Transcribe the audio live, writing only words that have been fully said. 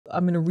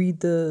I'm going to read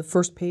the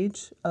first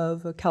page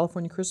of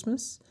California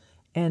Christmas.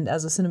 And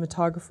as a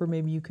cinematographer,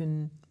 maybe you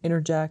can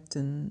interject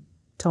and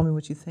tell me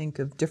what you think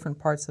of different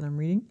parts that I'm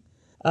reading.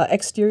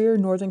 Exterior,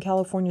 Northern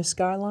California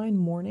skyline,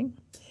 morning.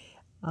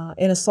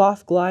 In a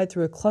soft glide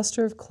through a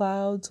cluster of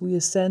clouds, we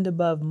ascend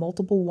above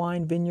multiple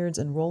wine vineyards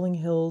and rolling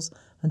hills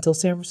until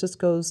San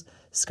Francisco's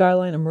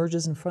skyline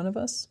emerges in front of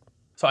us.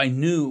 So I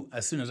knew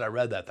as soon as I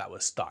read that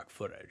was stock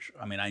footage.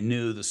 I mean, I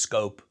knew the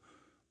scope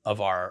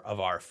of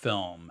our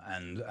film,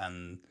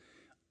 and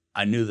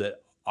I knew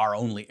that our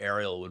only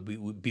aerial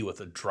would be with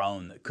a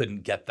drone that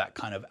couldn't get that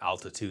kind of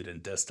altitude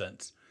and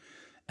distance.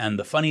 And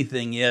the funny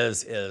thing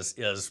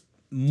is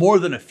more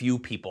than a few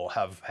people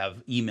have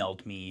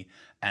emailed me,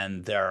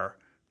 and their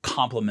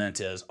compliment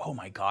is, "Oh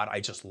my God, I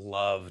just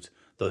loved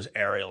those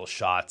aerial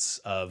shots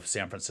of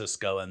San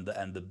Francisco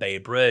and the Bay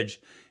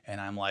Bridge." And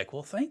I'm like,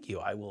 "Well, thank you.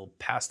 I will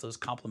pass those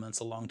compliments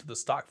along to the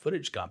stock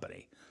footage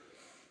company,"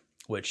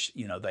 which,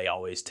 you know, they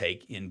always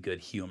take in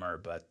good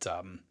humor.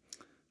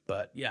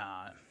 But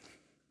yeah,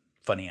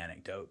 funny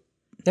anecdote.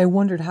 I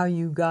wondered how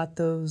you got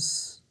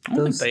those. I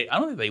don't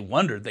think they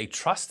wondered. They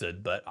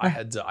trusted, but I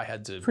had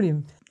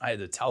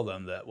to tell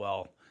them that,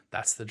 well,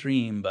 that's the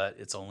dream, but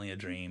it's only a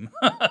dream.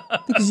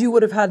 Because you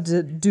would have had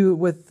to do it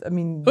with, I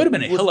mean... It would have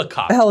been a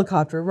helicopter. A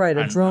helicopter, right.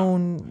 A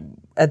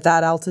drone at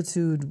that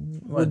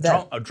altitude.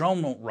 A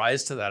drone won't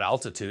rise to that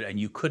altitude, and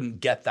you couldn't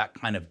get that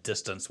kind of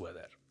distance with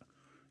it.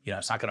 You know,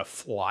 it's not going to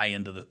fly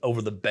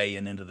over the bay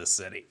and into the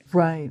city.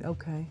 Right,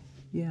 okay.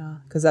 Yeah,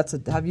 because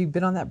have you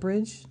been on that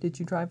bridge? Did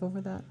you drive over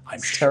that? I'm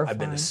sure. I've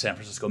been to San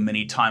Francisco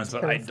many times,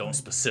 but I don't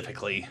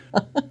specifically.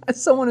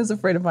 Someone who's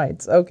afraid of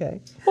heights. Okay.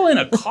 Well, in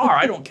a car,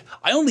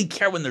 I only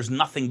care when there's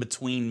nothing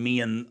between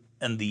me and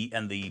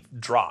the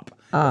drop.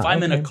 If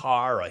I'm in a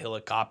car or a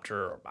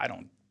helicopter, I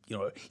don't. You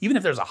know, even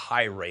if there's a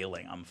high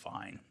railing, I'm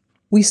fine.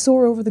 We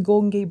soar over the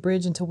Golden Gate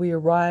Bridge until we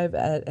arrive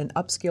at an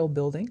upscale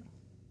building.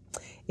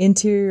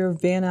 Interior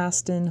Van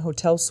Aston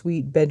Hotel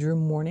Suite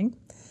bedroom morning.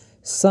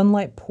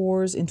 Sunlight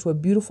pours into a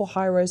beautiful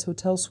high-rise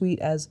hotel suite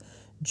as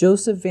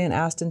Joseph Van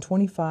Aston,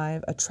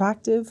 25,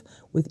 attractive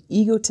with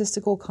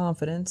egotistical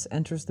confidence,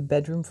 enters the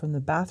bedroom from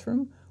the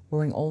bathroom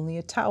wearing only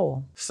a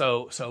towel.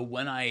 So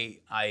when I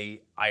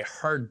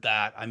heard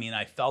that, I mean,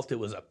 I felt it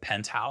was a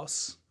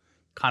penthouse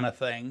kind of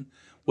thing,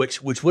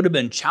 which would have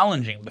been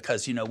challenging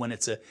because, you know, when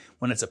it's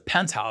a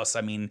penthouse,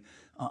 I mean,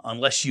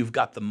 unless you've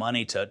got the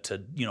money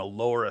to you know,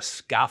 lower a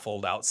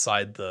scaffold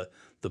outside the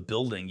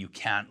building, you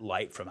can't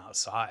light from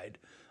outside.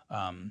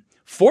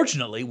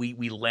 Fortunately,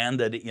 we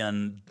landed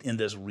in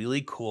this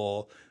really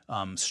cool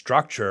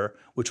structure,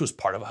 which was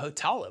part of a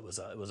hotel. It was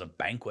a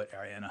banquet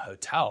area in a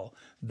hotel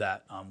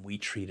that we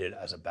treated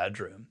as a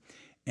bedroom,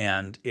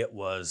 and it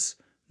was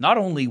not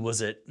only was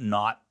it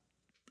not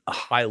a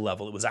high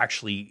level, it was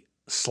actually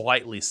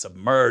slightly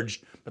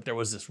submerged, but there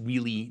was this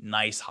really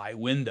nice high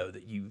window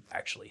that you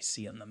actually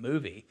see in the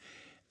movie,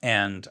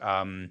 and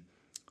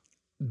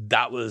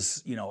that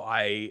was, you know,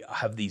 I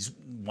have these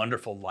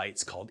wonderful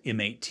lights called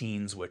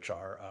M18s, which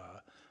are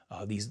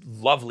these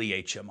lovely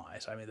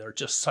HMIs. I mean, they're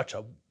just such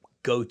a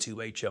go-to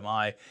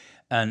HMI.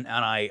 And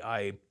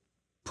I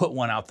put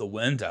one out the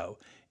window.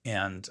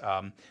 And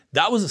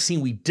that was a scene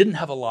we didn't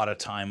have a lot of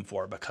time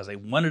for because they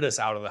wanted us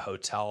out of the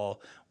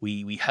hotel.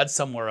 We had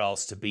somewhere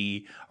else to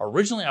be.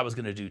 Originally, I was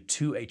going to do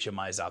 2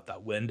 HMIs out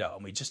that window,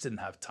 and we just didn't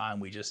have time.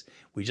 We just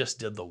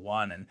did the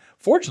one, and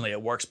fortunately,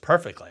 it works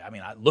perfectly. I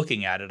mean,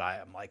 looking at it,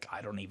 I'm like,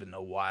 I don't even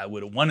know why I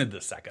would have wanted the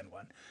second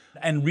one.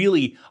 And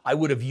really, I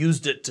would have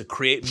used it to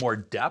create more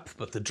depth,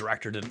 but the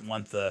director didn't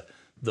want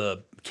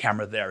the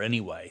camera there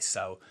anyway,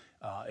 so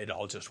it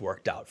all just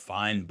worked out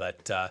fine.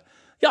 But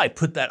yeah, I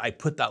put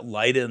that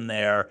light in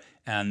there,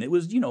 and it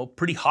was, you know,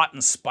 pretty hot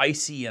and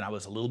spicy, and I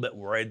was a little bit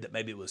worried that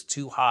maybe it was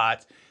too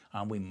hot.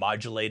 We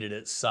modulated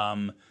it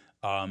some,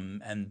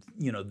 and,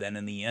 you know, then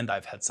in the end,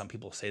 I've had some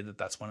people say that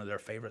that's one of their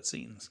favorite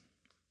scenes.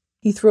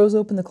 He throws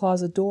open the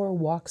closet door,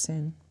 walks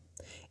in.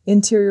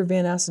 Interior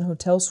Van Aston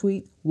Hotel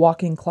Suite,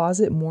 walk-in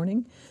closet,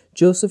 morning.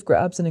 Joseph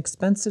grabs an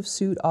expensive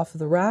suit off of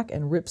the rack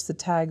and rips the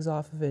tags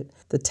off of it.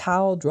 The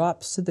towel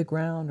drops to the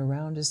ground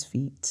around his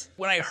feet.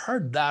 When I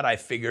heard that, I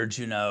figured,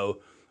 you know,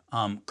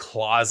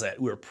 closet,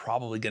 we were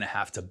probably going to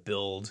have to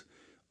build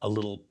a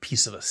little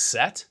piece of a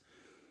set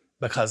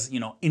because, you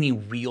know, any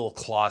real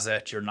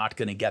closet, you're not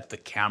going to get the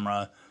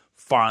camera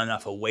far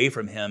enough away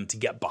from him to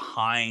get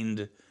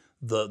behind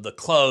the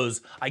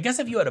clothes. I guess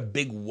if you had a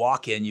big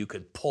walk-in, you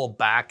could pull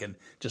back and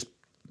just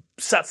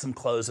set some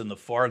clothes in the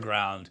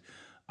foreground.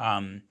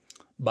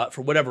 But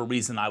for whatever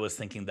reason, I was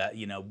thinking that,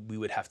 you know, we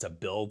would have to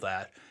build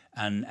that.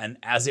 And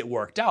as it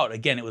worked out,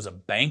 again, it was a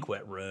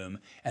banquet room.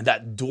 And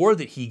that door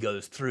that he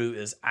goes through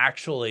is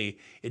actually,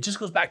 it just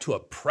goes back to a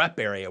prep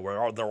area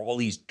where there are all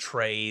these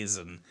trays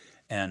and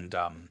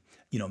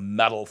you know,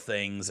 metal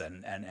things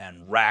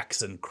and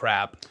racks and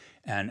crap.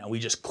 And we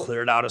just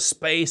cleared out a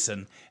space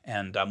and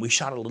we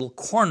shot a little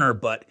corner,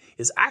 but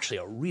it's actually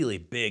a really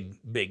big,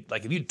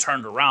 like if you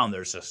turned around,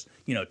 there's just,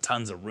 you know,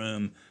 tons of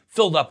room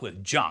filled up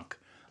with junk.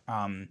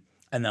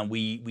 and then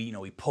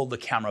we pulled the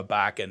camera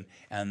back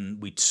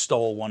and we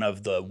stole one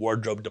of the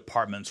wardrobe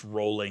department's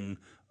rolling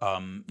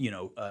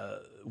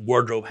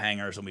wardrobe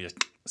hangers, and we just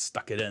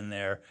stuck it in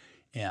there.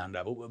 And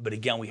but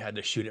again, we had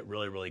to shoot it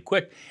really, really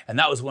quick. And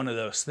that was one of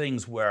those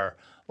things where,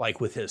 like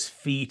with his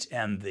feet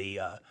and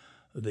the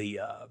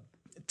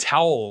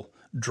towel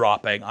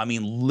dropping, I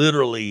mean,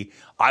 literally,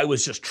 I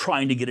was just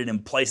trying to get it in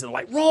place and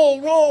like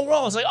roll, roll,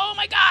 roll. It's like, oh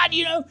my God,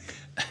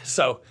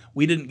 So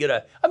we didn't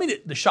get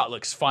the shot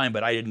looks fine,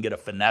 but I didn't get to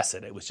finesse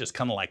it. It was just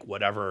kind of like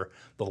whatever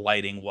the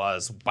lighting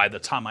was by the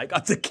time I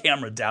got the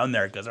camera down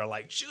there, because they're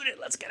like, shoot it,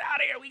 let's get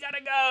out of here, we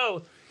gotta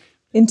go.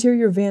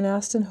 Interior Van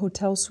Aston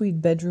Hotel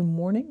Suite bedroom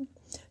morning.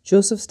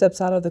 Joseph steps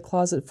out of the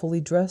closet fully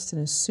dressed in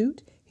his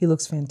suit. He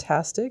looks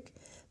fantastic.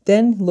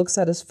 Then looks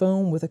at his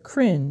phone with a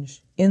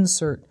cringe.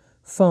 Insert,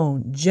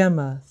 phone,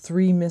 Gemma,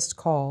 3 missed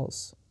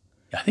calls.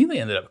 I think they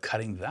ended up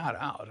cutting that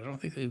out. I don't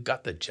think they've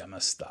got the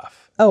Gemma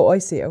stuff. Oh, I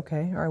see.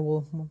 Okay. All right.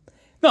 Well.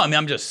 No, I mean,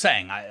 I'm just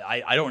saying.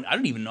 I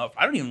don't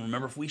even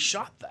remember if we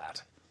shot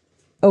that.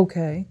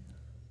 Okay.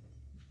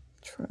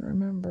 I'm trying to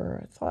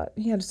remember. I thought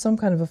he had some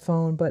kind of a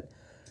phone, but.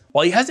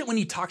 Well, he has it when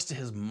he talks to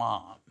his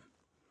mom.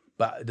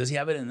 But does he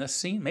have it in this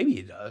scene? Maybe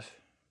he does.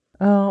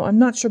 Oh, I'm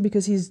not sure,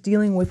 because he's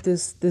dealing with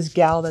this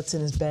gal that's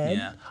in his bed.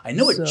 Yeah, I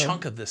know a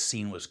chunk of this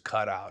scene was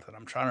cut out, and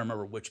I'm trying to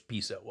remember which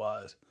piece it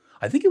was.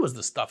 I think it was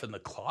the stuff in the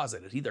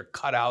closet. It's either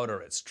cut out or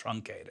it's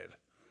truncated.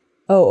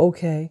 Oh,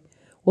 okay.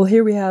 Well,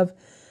 here we have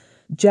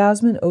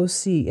Jasmine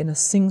O.C. in a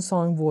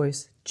sing-song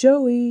voice.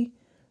 Joey.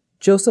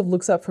 Joseph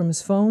looks up from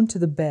his phone to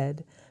the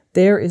bed.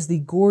 There is the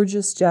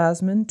gorgeous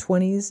Jasmine,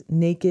 20s,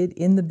 naked,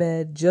 in the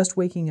bed, just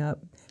waking up.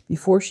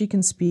 Before she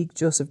can speak,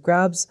 Joseph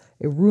grabs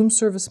a room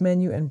service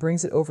menu and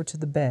brings it over to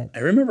the bed. I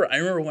remember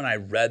when I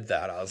read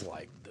that, I was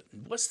like,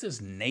 what's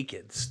this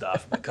naked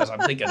stuff? Because I'm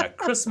thinking a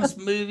Christmas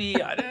movie.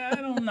 I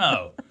don't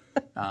know.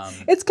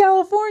 It's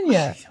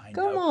California.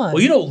 Come on.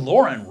 Well,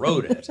 Lauren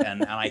wrote it,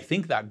 and I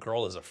think that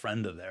girl is a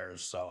friend of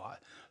theirs, so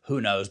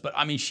who knows? But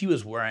I mean, she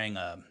was wearing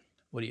a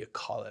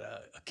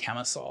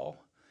camisole,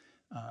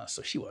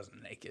 so she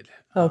wasn't naked.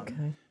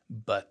 Okay.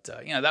 But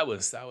that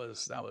was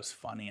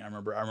funny. I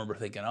remember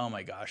thinking, oh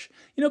my gosh,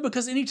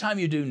 because anytime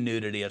you do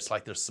nudity, it's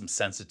like there's some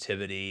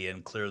sensitivity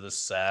and clear the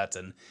set,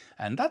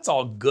 and that's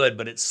all good,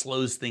 but it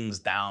slows things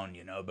down,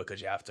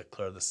 because you have to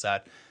clear the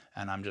set.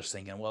 And I'm just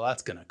thinking, well,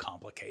 that's going to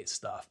complicate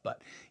stuff.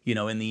 But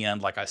in the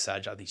end, like I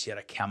said, I think she had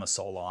a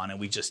camisole on, and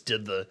we just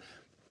did the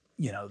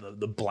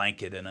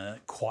blanket in a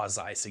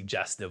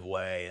quasi-suggestive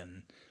way,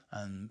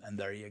 and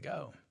there you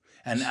go.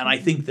 And I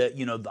think that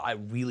I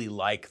really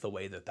like the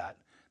way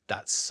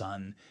that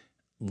sun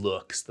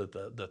looks, that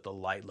the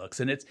light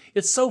looks. And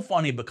it's so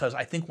funny, because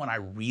I think when I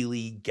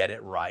really get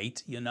it right,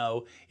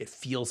 it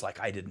feels like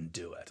I didn't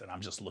do it. And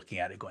I'm just looking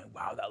at it going,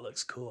 wow, that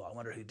looks cool. I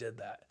wonder who did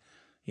that.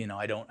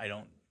 I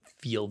don't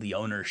feel the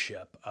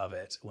ownership of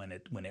it when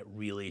it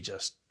really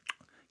just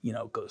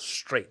goes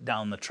straight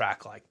down the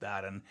track like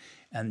that.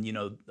 And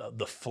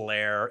the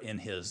flare in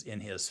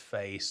his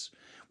face,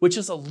 which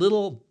is a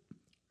little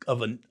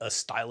of a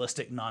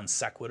stylistic non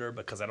sequitur,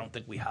 because I don't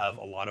think we have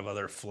a lot of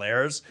other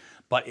flares,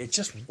 but it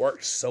just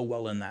worked so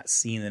well in that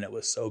scene, and it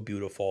was so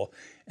beautiful.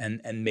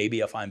 And maybe,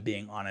 if I'm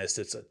being honest,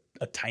 it's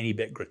a tiny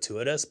bit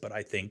gratuitous, but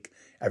I think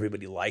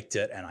everybody liked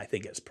it, and I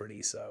think it's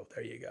pretty, so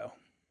there you go.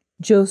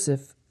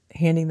 Joseph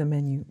handing the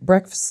menu.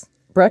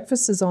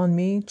 Breakfast is on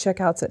me,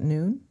 checkouts at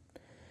noon.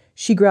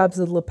 She grabs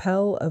the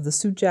lapel of the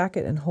suit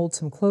jacket and holds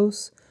him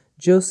close.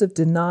 Joseph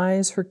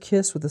denies her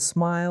kiss with a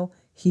smile.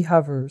 He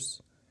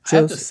hovers. I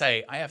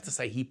have to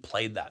say, he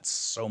played that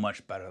so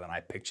much better than I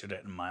pictured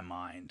it in my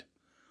mind.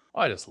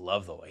 Oh, I just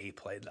love the way he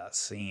played that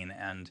scene,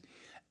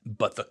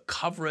 but the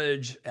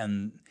coverage,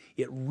 and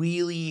it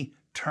really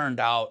turned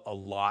out a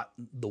lot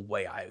the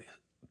way I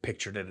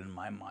pictured it in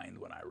my mind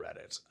when I read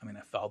it. I mean,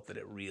 I felt that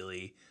it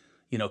really,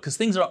 because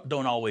things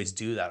don't always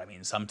do that. I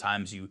mean,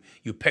 sometimes you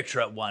picture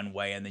it one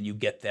way, and then you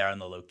get there and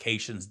the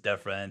location's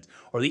different,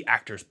 or the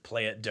actors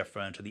play it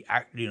different, or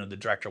the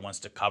director wants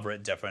to cover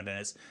it different, and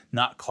it's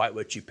not quite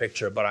what you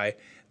picture. But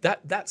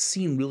that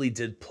scene really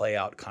did play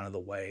out kind of the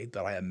way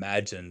that I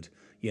imagined.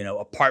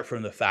 Apart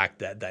from the fact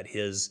that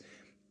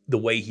the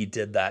way he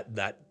did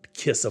that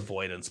kiss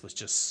avoidance was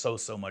just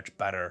so much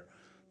better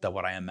than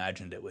what I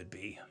imagined it would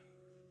be.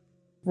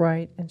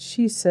 Right, and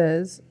she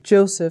says,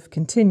 Joseph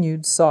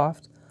continued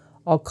soft,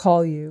 I'll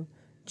call you.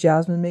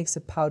 Jasmine makes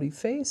a pouty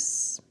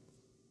face,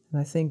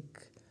 and I think,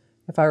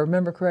 if I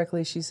remember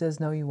correctly, she says,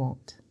 no, you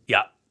won't.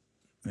 Yeah,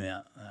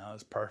 that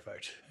was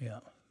perfect. Yeah.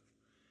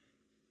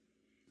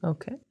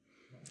 Okay.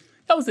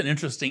 It was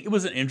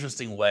an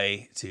interesting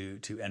way to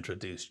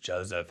introduce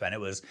Joseph, and it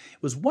was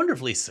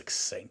wonderfully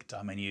succinct.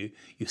 I mean, you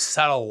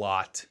said a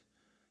lot.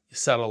 You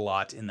said a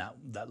lot in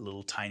that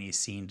little tiny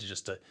scene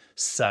to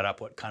set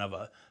up what kind of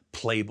a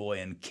playboy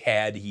and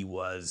cad he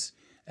was,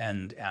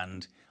 and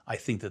I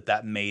think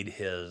that made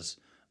his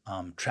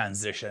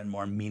transition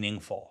more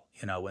meaningful.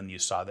 When you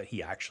saw that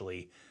he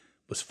actually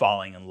was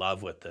falling in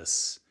love with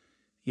this,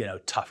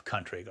 tough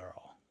country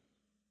girl.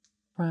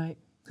 Right.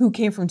 Who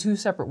came from two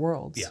separate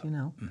worlds, Yeah. you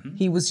know. Mm-hmm.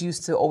 He was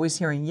used to always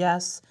hearing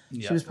yes.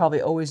 Yeah. She was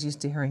probably always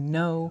used to hearing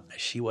no.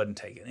 She wasn't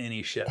taking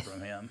any shit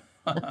from him.